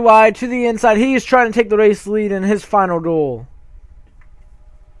 3 wide to the inside. He's trying to take the race lead in his final duel.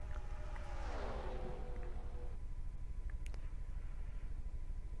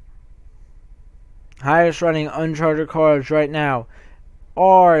 Highest running uncharted cars right now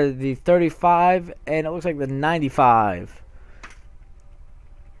are the 35 and it looks like the 95.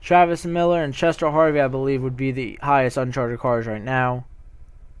 Travis Miller and Chester Harvey, I believe, would be the highest uncharted cars right now.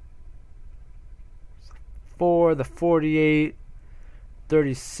 For the 48,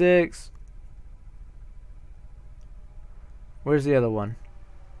 36. Where's the other one?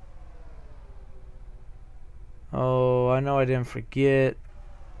 Oh, I know I didn't forget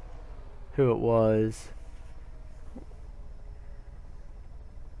who it was.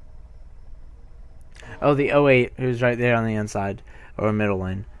 Oh, the 08, who's right there on the inside or middle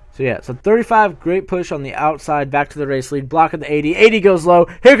lane. So yeah, so 35, great push on the outside, back to the race lead, block of the 80. 80 goes low.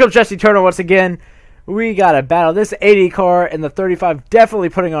 Here comes Jesse Turner once again. We got a battle. This 80 car and the 35 definitely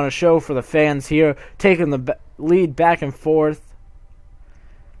putting on a show for the fans here, taking the lead back and forth.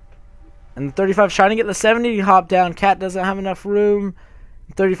 And the 35 trying to get the 70, hop down. Cat doesn't have enough room.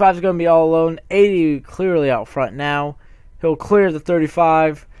 35 is going to be all alone. 80 clearly out front now. He'll clear the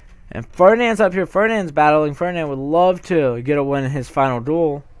 35. And Ferdinand's up here. Ferdinand's battling. Ferdinand would love to get a win in his final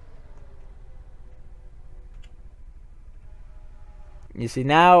duel. You see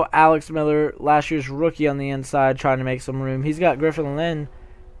now Alex Miller, last year's rookie on the inside, trying to make some room. He's got Griffin Lynn.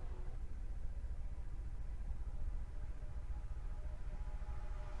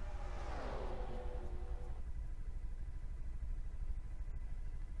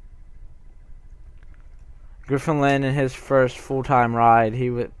 Griffin Lynn in his first full-time ride.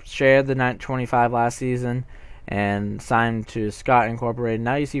 He shared the 925 last season and signed to Scott Incorporated.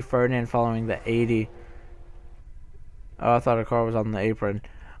 Now you see Ferdinand following the 80. Oh, I thought a car was on the apron.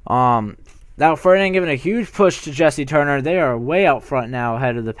 Now Ferdinand giving a huge push to Jesse Turner. They are way out front now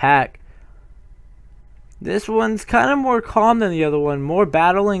ahead of the pack. This one's kind of more calm than the other one. More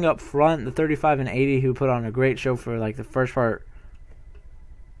battling up front. The 35 and 80 who put on a great show for like the first part.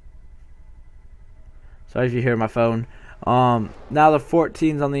 Sorry if you hear my phone. Now the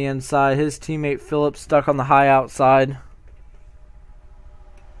 14's on the inside. His teammate Phillips stuck on the high outside.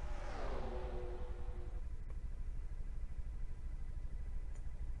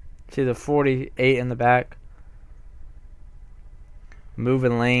 See the 48 in the back.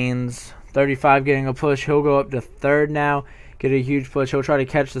 Moving lanes. 35 getting a push. He'll go up to third now. Get a huge push. He'll try to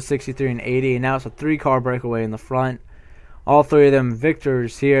catch the 63 and 80. And now it's a 3-car breakaway in the front. All 3 of them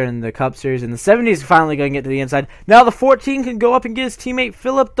victors here in the Cup Series. And the 70 is finally going to get to the inside. Now the 14 can go up and get his teammate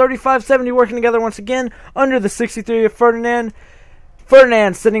Phillip. 35-70 working together once again under the 63 of Ferdinand.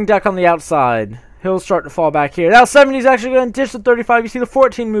 Ferdinand sitting duck on the outside. He'll start to fall back here. Now 70 is actually going to ditch the 35. You see the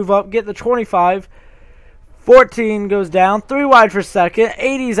 14 move up, get the 25. 14 goes down. 3 wide for second.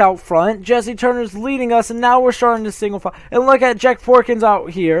 80's out front. Jesse Turner's leading us. And now we're starting to single file. And look at Jack Porkins out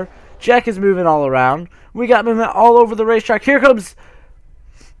here. Jack is moving all around. We got movement all over the racetrack. Here comes,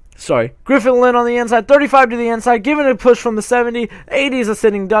 Griffin Lynn on the inside. 35 to the inside, giving a push from the 70. 80 is a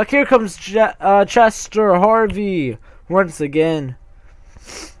sitting duck. Here comes Chester Harvey once again.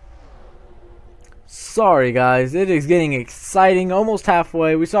 Sorry, guys. It is getting exciting. Almost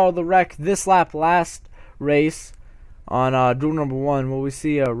halfway. We saw the wreck this lap last race on duel number 1. Will we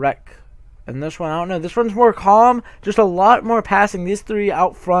see a wreck in this one? I don't know. This one's more calm. Just a lot more passing. These 3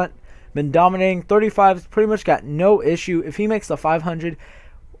 out front been dominating. 35's pretty much got no issue. If he makes the 500,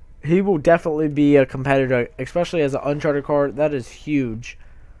 he will definitely be a competitor, especially as an uncharted car. That is huge.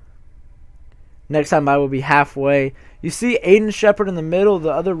 Next time by will be halfway. You see Aiden Shepard in the middle,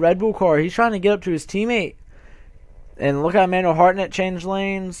 the other Red Bull car. He's trying to get up to his teammate. And look at Emmanuel Hartnett change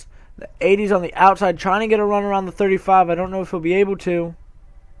lanes. The 80's on the outside, trying to get a run around the 35. I don't know if he'll be able to.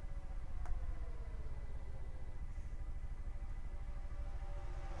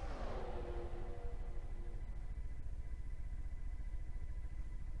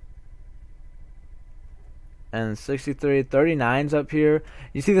 And 63, 39's up here.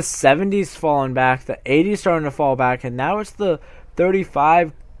 You see the 70's falling back, the 80's starting to fall back, and now it's the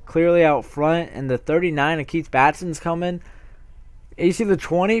 35 clearly out front, and the 39 of Keith Batson's coming. You see the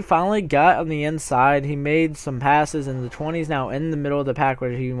 20 finally got on the inside. He made some passes, and the 20's now in the middle of the pack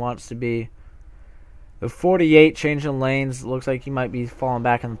where he wants to be. The 48 changing lanes. Looks like he might be falling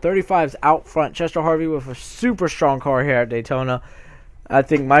back, and the 35's out front. Chester Harvey with a super strong car here at Daytona. I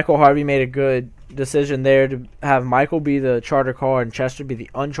think Michael Harvey made a good decision there to have Michael be the charter car and Chester be the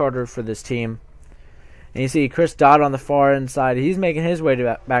unchartered for this team. And you see Chris Dodd on the far inside. He's making his way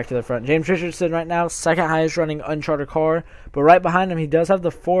back to the front. James Richardson right now, second highest running unchartered car. But right behind him, he does have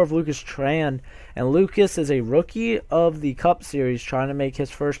the 4 of Lucas Tran. And Lucas is a rookie of the Cup Series trying to make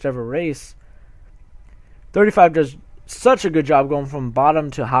his first ever race. 35 does such a good job going from bottom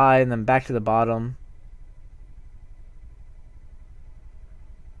to high and then back to the bottom.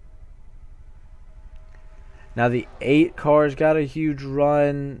 Now the 8 car's got a huge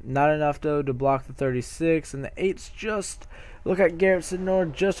run. Not enough though to block the 36. And the 8's just, look at Garrett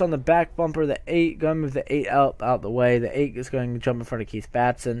Sidnor just on the back bumper. The 8 going to move the 8 out the way. The 8 is going to jump in front of Keith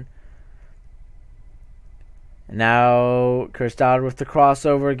Batson. And now Chris Dodd with the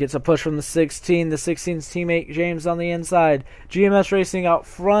crossover gets a push from the 16. The 16's teammate James on the inside. GMS Racing out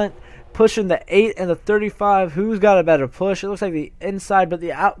front, pushing the 8 and the 35. Who's got a better push? It looks like the inside, but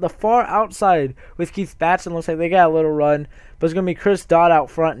the far outside with Keith Batson looks like they got a little run. But it's going to be Chris Dodd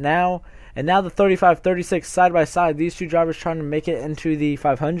out front now. And now the 35, 36 side by side. These two drivers trying to make it into the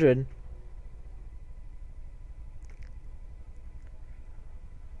 500.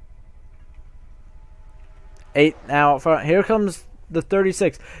 Eight now out front. Here comes the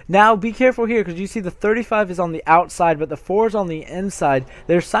 36. Now be careful here because you see the 35 is on the outside, but the 4 is on the inside.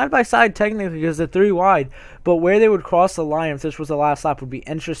 They're side by side technically because they're 3 wide. But where they would cross the line if this was the last lap would be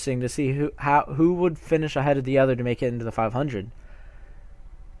interesting to see who would finish ahead of the other to make it into the 500.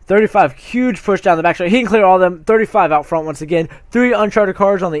 35, huge push down the back straight. He can clear all of them. 35 out front once again. 3 uncharted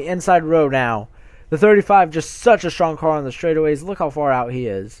cars on the inside row now. The 35 just such a strong car on the straightaways. Look how far out he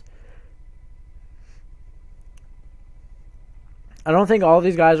is. I don't think all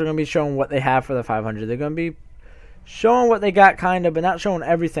these guys are going to be showing what they have for the 500. They're going to be showing what they got, kind of, but not showing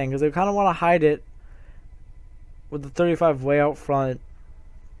everything because they kind of want to hide it with the 35 way out front.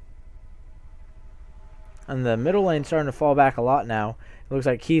 And the middle lane starting to fall back a lot now. It looks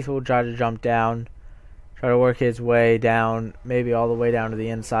like Keith will try to jump down, try to work his way down, maybe all the way down to the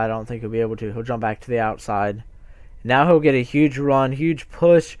inside. I don't think he'll be able to. He'll jump back to the outside. Now he'll get a huge run, huge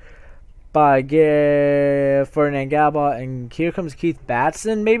push by Ferdinand Galba, and here comes Keith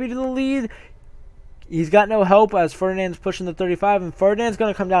Batson maybe to the lead. He's got no help as Ferdinand's pushing the 35, and Ferdinand's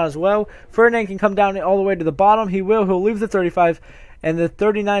going to come down as well. Ferdinand can come down all the way to the bottom. He will. He'll leave the 35, and the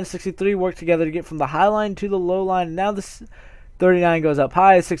 39 63 work together to get from the high line to the low line. Now this 39 goes up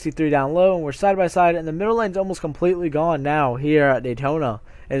high, 63 down low, and we're side by side, and the middle lane's almost completely gone now here at Daytona.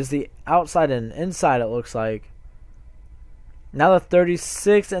 It is the outside and inside, it looks like. Now the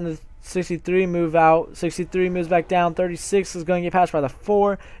 36 and the 63 move out. 63 moves back down. 36 is going to get passed by the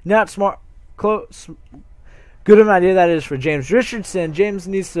 4. Not smart. Close. Good of an idea that is for James Richardson. James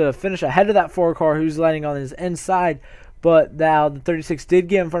needs to finish ahead of that 4 car who's landing on his inside. But now the 36 did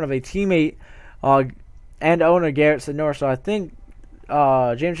get in front of a teammate and owner Garrett Sidnor. So I think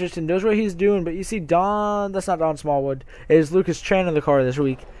James Richardson knows what he's doing. But you see Don, that's not Don Smallwood. It is Lucas Tran in the car this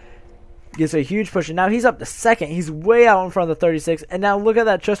week. Gets a huge push, and now he's up to second. He's way out in front of the 36, and now look at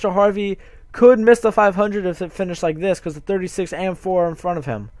that. Chester Harvey could miss the 500 if it finished like this because the 36 and 4 are in front of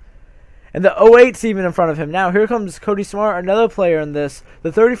him. And the 08's even in front of him. Now here comes Cody Smart, another player in this.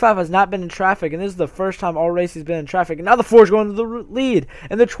 The 35 has not been in traffic, and this is the first time all race he's been in traffic. And now the 4 is going to the lead,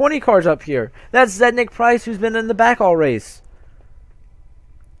 and the 20 car's up here. That's Zednik Price, who's been in the back all race.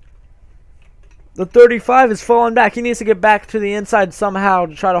 The 35 is falling back. He needs to get back to the inside somehow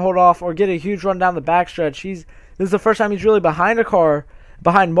to try to hold off or get a huge run down the backstretch. This is the first time he's really behind a car,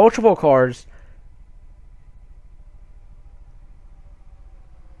 behind multiple cars.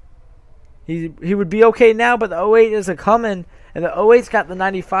 He would be okay now, but the 08 isn't coming, and the 08's got the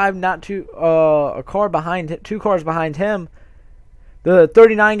 95, not a car behind, 2 cars behind him. The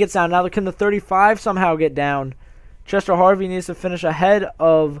 39 gets down. Now can the 35 somehow get down? Chester Harvey needs to finish ahead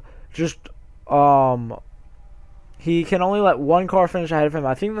of just. He can only let 1 car finish ahead of him.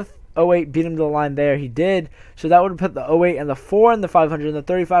 I think 08 beat him to the line there. He did. So that would have put the 08 and the 4 and the 500, and the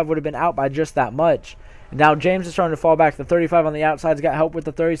 35 would have been out by just that much. And now James is starting to fall back. The 35 on the outside's got help with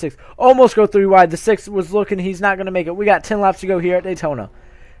the 36. Almost go 3 wide. The 6 was looking. He's not going to make it. We got 10 laps to go here at Daytona.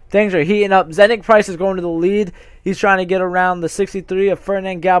 Things are heating up. Zednik Price is going to the lead. He's trying to get around the 63 of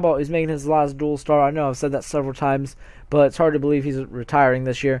Ferdinand Gabel. He's making his last dual star. I know I've said that several times, but it's hard to believe he's retiring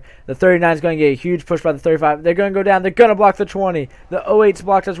this year. The 39 is going to get a huge push by the 35. They're going to go down. They're going to block the 20. The 08's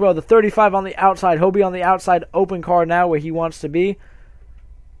blocked as well. The 35 on the outside. He'll be on the outside open car now where he wants to be.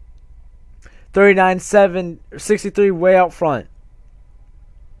 39, 7, 63 way out front.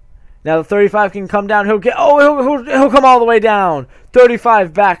 Now the 35 can come down. He'll come all the way down.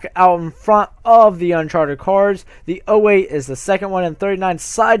 35 back out in front of the uncharted cars. The 08 is the second one, and 39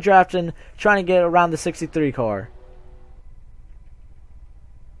 side drafting, trying to get around the 63 car.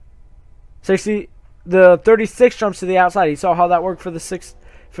 The 36 jumps to the outside. He saw how that worked for the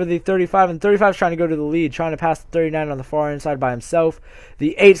 35, and 35 is trying to go to the lead, trying to pass the 39 on the far inside by himself.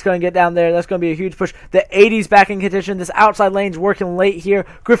 The 8's going to get down there. That's going to be a huge push. The 80's back in contention. This outside lane's working late here.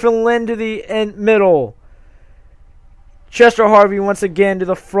 Griffin Lynn to the middle. Chester Harvey once again to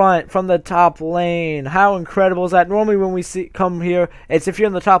the front from the top lane. How incredible is that? Normally when we come here, it's if you're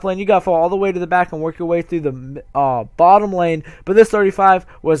in the top lane, you got to fall all the way to the back and work your way through the bottom lane. But this 35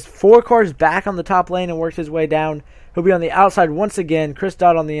 was 4 cars back on the top lane and worked his way down. He'll be on the outside once again. Chris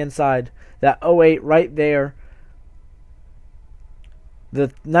Dodd on the inside. That 08 right there.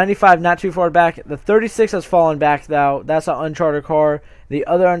 The 95 not too far back. The 36 has fallen back now. That's an uncharted car. The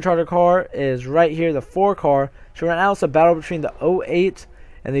other uncharted car is right here, the 4 car. So right now it's a battle between the 08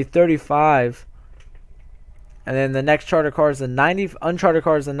 and the 35. And then the next charter car is the uncharted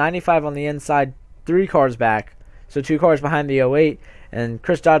car is the 95 on the inside, 3 cars back. So 2 cars behind the 08. And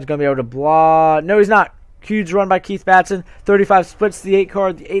Chris Dodd's going to be able to block. No, he's not. Huge run by Keith Batson. 35 splits the 8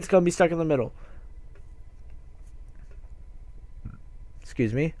 car. The 8's going to be stuck in the middle.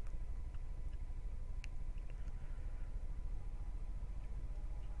 Excuse me.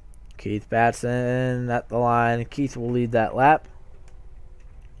 Keith Batson at the line. Keith will lead that lap.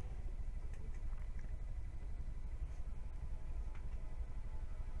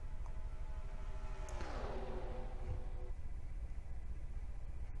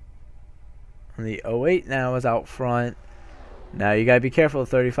 And the 08 now is out front. Now you got to be careful. The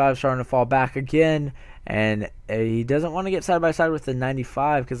 35 is starting to fall back again. And he doesn't want to get side by side with the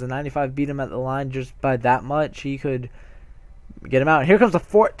 95 because the 95 beat him at the line just by that much. He could get him out. Here comes the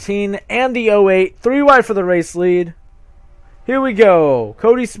 14 and the 08. 3 wide for the race lead. Here we go.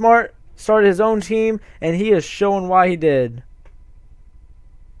 Cody Smart started his own team, and he is showing why he did.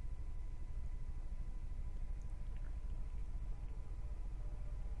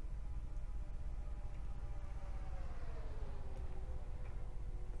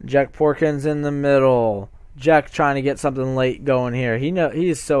 Jack Porkins in the middle. Jack trying to get something late going here. He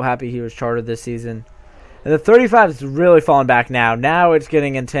is so happy he was chartered this season. And the 35 is really falling back now. Now it's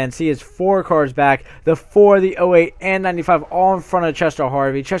getting intense. He is 4 cars back. The 4, the 08, and 95 all in front of Chester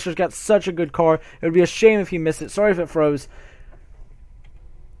Harvey. Chester's got such a good car. It would be a shame if he missed it. Sorry if it froze.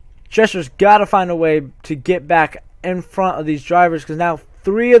 Chester's got to find a way to get back in front of these drivers because now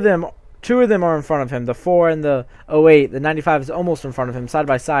 2 of them are in front of him. The 4 and the 08. The 95 is almost in front of him, side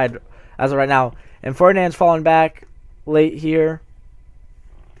by side as of right now. And Ferdinand's falling back late here.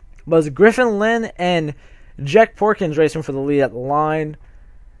 But it's Griffin Lynn and Jack Porkins racing for the lead at the line.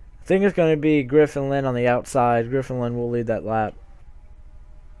 I think it's going to be Griffin Lynn on the outside. Griffin Lynn will lead that lap.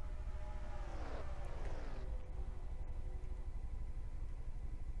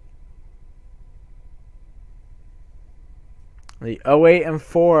 The 08 and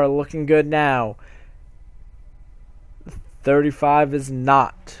 4 are looking good now. 35 is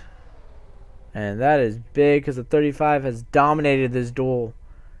not. And that is big because the 35 has dominated this duel.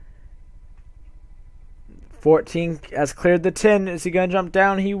 14 has cleared the 10. Is he going to jump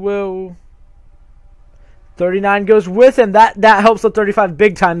down? He will. 39 goes with him. That helps the 35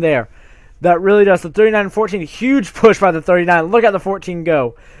 big time there. That really does. The 39 and 14, huge push by the 39. Look at the 14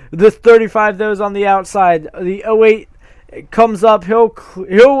 go. This 35, though, is on the outside. The 08 comes up.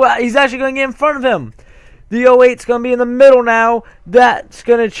 He's actually going to get in front of him. The 08's going to be in the middle now. That's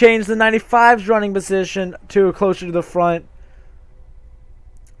going to change the 95's running position to closer to the front.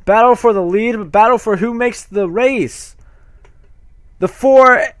 Battle for the lead, but battle for who makes the race. The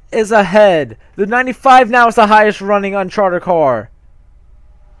 4 is ahead. The 95 now is the highest running uncharted car.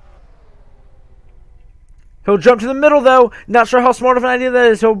 He'll jump to the middle, though. Not sure how smart of an idea that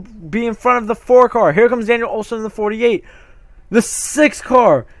is. He'll be in front of the 4 car. Here comes Daniel Olson in the 48. The 6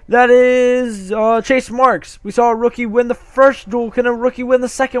 car, that is Chase Marks. We saw a rookie win the first duel. Can a rookie win the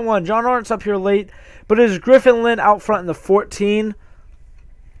second one? John Arndt's up here late, but it is Griffin Lynn out front in the 14.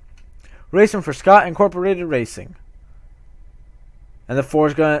 Racing for Scott Incorporated Racing. And the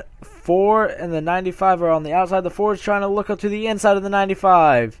 4 and the 95 are on the outside. The 4 is trying to look up to the inside of the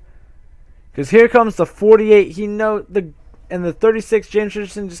 95. Because here comes the 48. And the 36, James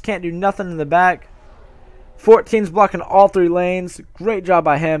Richardson just can't do nothing in the back. 14's blocking all 3 lanes. Great job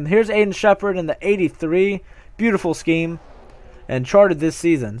by him. Here's Aiden Shepard in the 83. Beautiful scheme. And charted this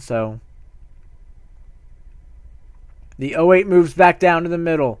season. So the 08 moves back down to the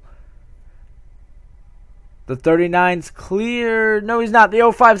middle. The 39's clear. No, he's not. The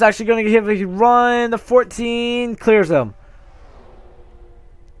 05's actually going to give a run. The 14 clears him.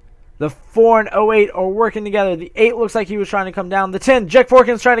 The 4 and 08 are working together. The 8 looks like he was trying to come down. The 10, Jack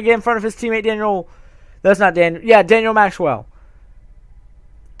Forkins trying to get in front of his teammate Daniel. That's not Daniel. Yeah, Daniel Maxwell.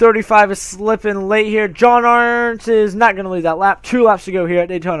 35 is slipping late here. John Arndt is not going to lead that lap. 2 laps to go here at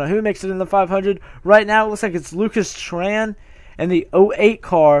Daytona. Who makes it in the 500? Right now, it looks like it's Lucas Tran and the 08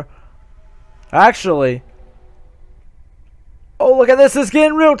 car. Actually, oh, look at this. It's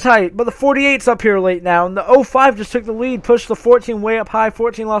getting real tight. But the 48's up here late now. And the 05 just took the lead. Pushed the 14 way up high.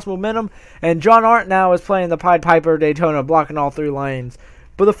 14 lost momentum. And John Arndt now is playing the Pied Piper Daytona, blocking all 3 lanes.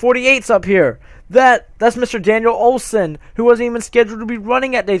 But the 48's up here. That's Mr. Daniel Olson, who wasn't even scheduled to be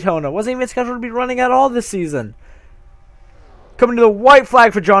running at Daytona. Wasn't even scheduled to be running at all this season. Coming to the white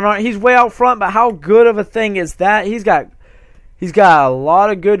flag for John Arndt. He's way out front, but how good of a thing is that? He's got a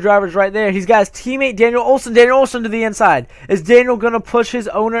lot of good drivers right there. He's got his teammate Daniel Olson. Daniel Olson to the inside. Is Daniel going to push his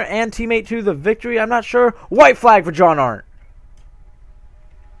owner and teammate to the victory? I'm not sure. White flag for John Arndt.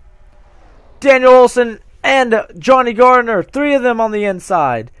 Daniel Olson and Johnny Gardner. 3 of them on the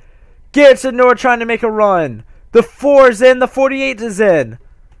inside. Garrett Sidnor trying to make a run. The 4's in. The 48 is in.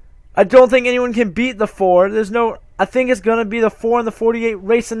 I don't think anyone can beat the 4. I think it's going to be the 4 and the 48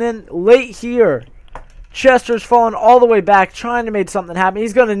 racing in late here. Chester's falling all the way back, trying to make something happen.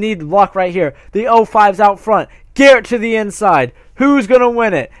 He's going to need luck right here. The 05's out front. Garrett to the inside. Who's going to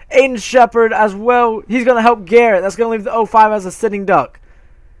win it? Aiden Shepard as well. He's going to help Garrett. That's going to leave the 05 as a sitting duck.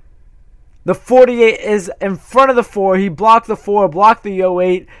 The 48 is in front of the 4. He blocked the 4, blocked the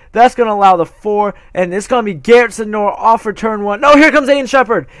 08. That's going to allow the 4. And it's going to be Garrett Sidnor off for turn 1. No, here comes Aiden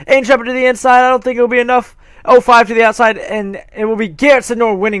Shepard. Aiden Shepard to the inside. I don't think it will be enough. 05 to the outside. And it will be Garrett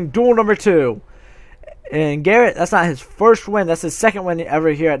Sidnor winning duel number 2. And Garrett, that's not his first win. That's his second win ever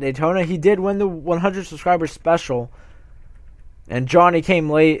here at Daytona. He did win the 100 subscriber special. And Johnny came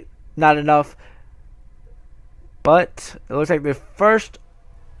late. Not enough. But it looks like the first...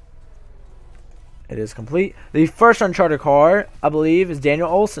 It is complete. The first Uncharted car, I believe, is Daniel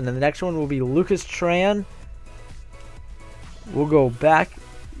Olson. And the next one will be Lucas Tran. We'll go back.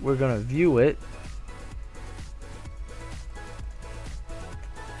 We're going to view it.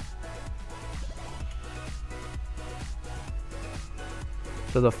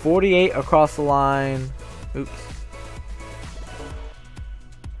 So the 48 across the line. Oops.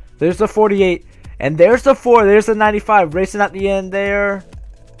 There's the 48. And there's the 4. There's the 95. Racing at the end there.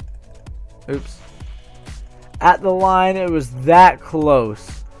 Oops. At the line, it was that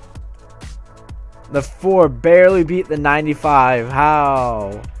close. The 4 barely beat the 95.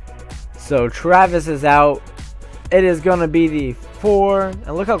 How? So Travis is out. It is going to be the 4.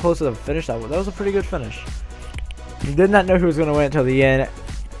 And look how close to the finish that was. That was a pretty good finish. He did not know who was going to win until the end.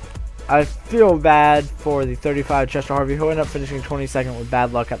 I feel bad for the 35 Chester Harvey, who ended up finishing 22nd with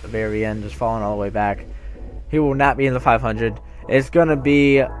bad luck at the very end, just falling all the way back. He will not be in the 500. It's going to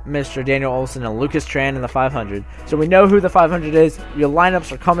be Mr. Daniel Olson and Lucas Tran in the 500. So we know who the 500 is. Your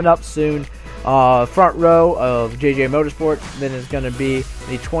lineups are coming up soon. Front row of JJ Motorsport. Then it's going to be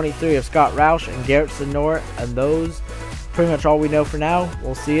the 23 of Scott Roush and Garrett Sidnor. And those pretty much all we know for now.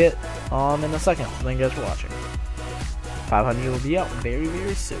 We'll see it in a second. Thank you guys for watching. 500 will be out very,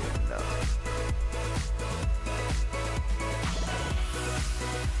 very soon, though.